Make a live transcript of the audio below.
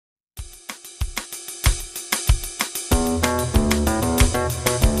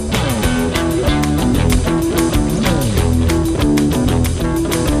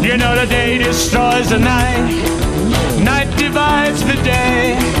The day destroys the night, night divides the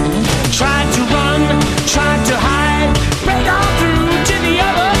day. Try to run, try to hide, break on through to the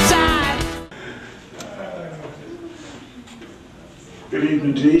other side. Good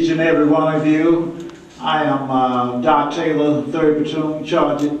evening to each and every one of you. I am Doc Taylor, 3rd Platoon,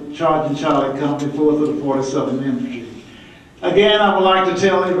 Charging Charlie Company, 4th of the 47th Infantry. Again, I would like to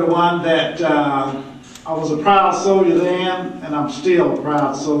tell everyone that I was a proud soldier then, and I'm still a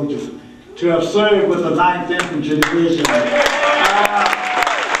proud soldier to have served with the 9th Infantry Division.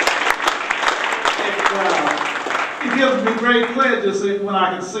 It gives me great pleasure when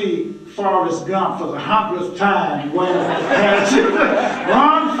I can see Forrest Gump for the 100th time waving his hat.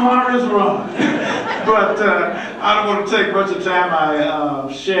 Run, Forrest, run. But I don't want to take much of time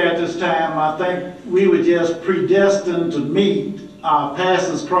I share at this time. I think we were just predestined to meet. Our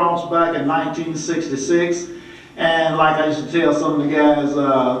paths crossed back in 1966. And like I used to tell some of the guys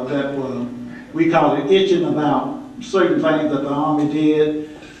that were, we call it itching about certain things that the Army did,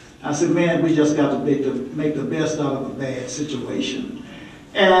 I said, man, we just got to make the best out of a bad situation.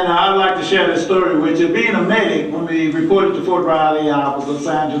 And I'd like to share this story with you. Being a medic, when we reported to Fort Riley, I was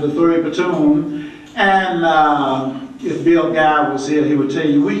assigned to the 3rd Platoon. And if Bill Guy was here, he would tell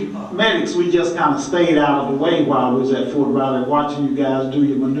you, we medics, we just kind of stayed out of the way while we was at Fort Riley, watching you guys do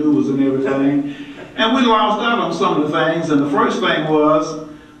your maneuvers and everything. And we lost out on some of the things. And the first thing was,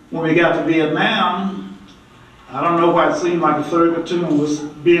 when we got to Vietnam, I don't know why it seemed like the 3rd Platoon was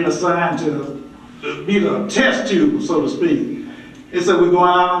being assigned to be the test tube, so to speak. It said we're going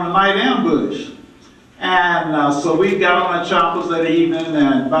out on a night ambush. And so we got on the choppers that evening,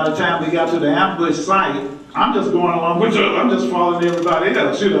 and by the time we got to the ambush site, I'm just going along with you, I'm just following everybody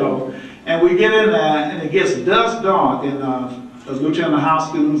else, you know. And we get in there, and it gets dusk dark, and Lieutenant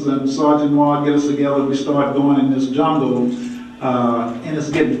Hoskins and Sergeant Ward get us together, we start going in this jungle, and it's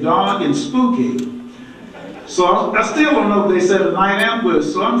getting dark and spooky. So I still don't know if they said a night ambush,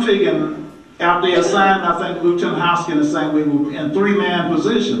 so I'm figuring after they assigned, I think Lieutenant Hoskins is saying we were in 3-man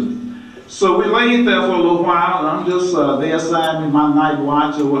position. So we laid there for a little while, and I'm just, they assigned me my night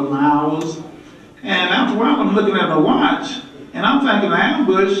watch or what my hours. And after a while, I'm looking at my watch, and I'm thinking,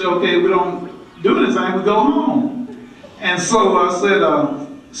 ambush, okay, we don't do anything, we go home. And so I said,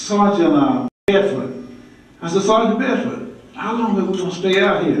 Sergeant Bedford, I said, Sergeant Bedford, how long are we going to stay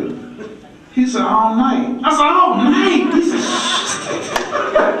out here? He said, all night. I said, all night? He said,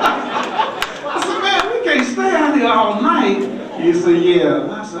 I said, man, we can't stay out here all night. He said, yeah.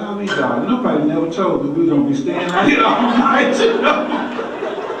 I said, I'll be darned. Nobody never told me we were going to be staying out here all night, you know?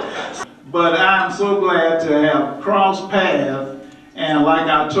 But I'm so glad to have crossed paths. And like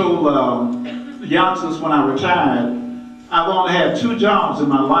I told youngsters when I retired, I've only had 2 jobs in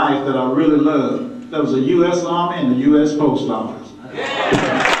my life that I really loved. That was the U.S. Army and the U.S. Post Office.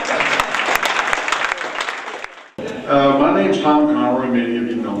 My name's Tom Conroy, many of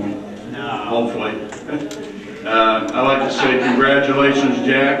you know me, hopefully. I'd like to say congratulations,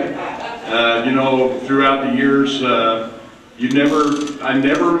 Jack. You know, throughout the years, I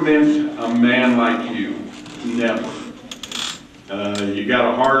never met a man like you, never. You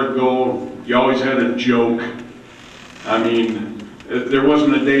got a heart of gold, you always had a joke. I mean, there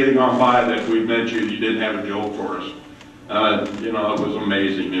wasn't a day that gone by that we met you didn't have a joke for us. You know, it was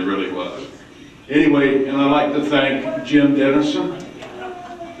amazing, it really was. Anyway, and I'd like to thank Jim Dennison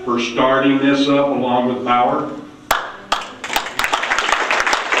for starting this up along with Bauer.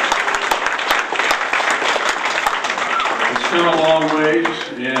 It's been a long ways,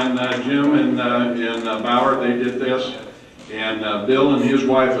 and Jim and Bauer, they did this. And Bill and his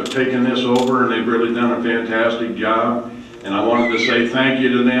wife have taken this over, and they've really done a fantastic job. And I wanted to say thank you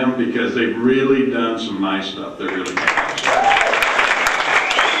to them because they've really done some nice stuff. They really have.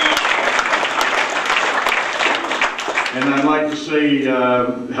 And I'd like to say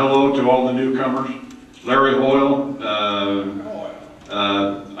hello to all the newcomers. Larry Hoyle,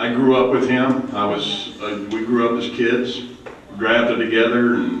 I grew up with him. We grew up as kids, drafted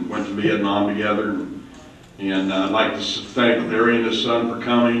together and went to Vietnam together. And I'd like to thank Larry and his son for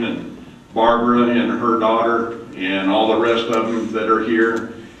coming, and Barbara and her daughter, and all the rest of them that are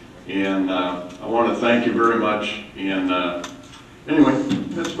here. And I want to thank you very much. And anyway,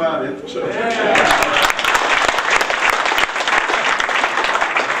 that's about it. So.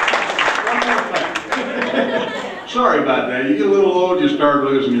 Sorry about that. You get a little old, you start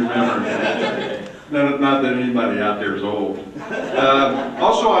losing your memory. Not that anybody out there is old.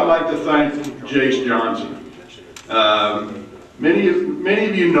 Also, I'd like to thank Jace Johnson. Many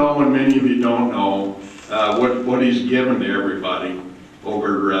of you know, and many of you don't know what he's given to everybody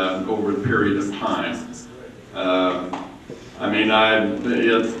over the period of time. I mean,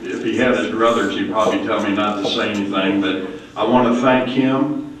 if he had his druthers, he'd probably tell me not to say anything, but I want to thank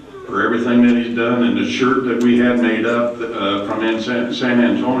him for everything that he's done, and the shirt that we had made up from in San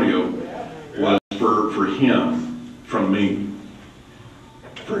Antonio was for him, from me,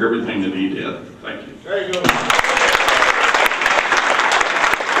 for everything that he did. Thank you. There you go.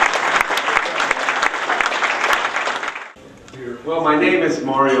 Well, my name is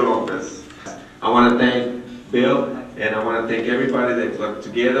Mario Lopez. I want to thank Bill, and I want to thank everybody that got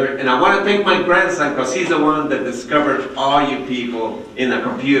together, and I want to thank my grandson, because he's the one that discovered all you people in a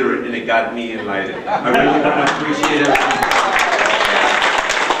computer, and it got me enlightened. I really want to appreciate everything.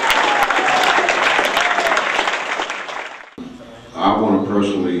 I want to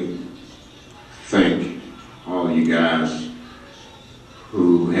personally thank all you guys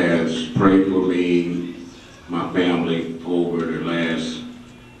who has prayed for me, my family, over the last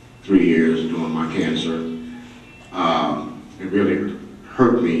 3 years during my cancer. It really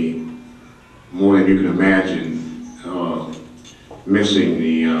hurt me more than you can imagine, missing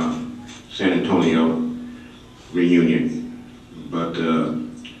the San Antonio reunion. But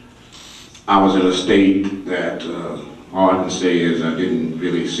I was in a state that all I can say is I didn't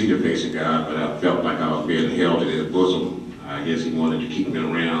really see the face of God, but I felt like I was being held in his bosom. I guess he wanted to keep me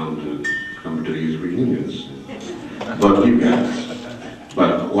around to come to these reunions. But you guys.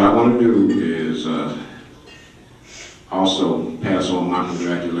 But what I want to do is also pass on my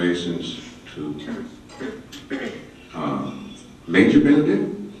congratulations to Major Benedict.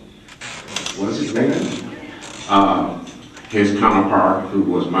 What is his name? His counterpart, who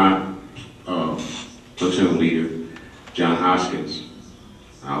was my platoon leader, John Hoskins.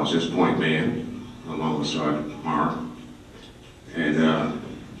 I was his point man, along with Sergeant Marr. And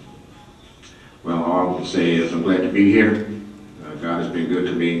well, all I can say is I'm glad to be here. God has been good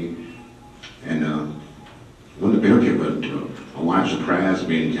to me. And when the bell came up, my wife surprised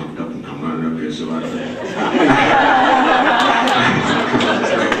me and jumped up and come running up here.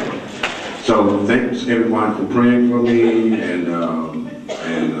 So thanks everyone for praying for me, and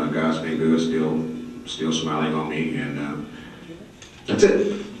God's been good, still smiling on me, and that's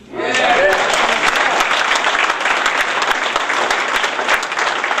it.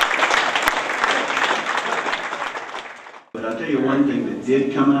 But I'll tell you one thing that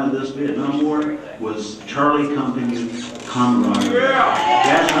did come out of this Vietnam War was Charlie Company camaraderie.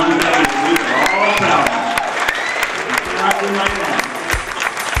 That's one thing that we are all proud of. It's not been like that.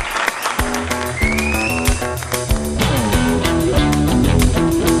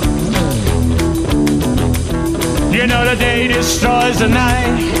 You know the day destroys the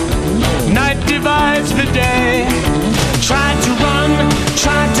night, night divides the day.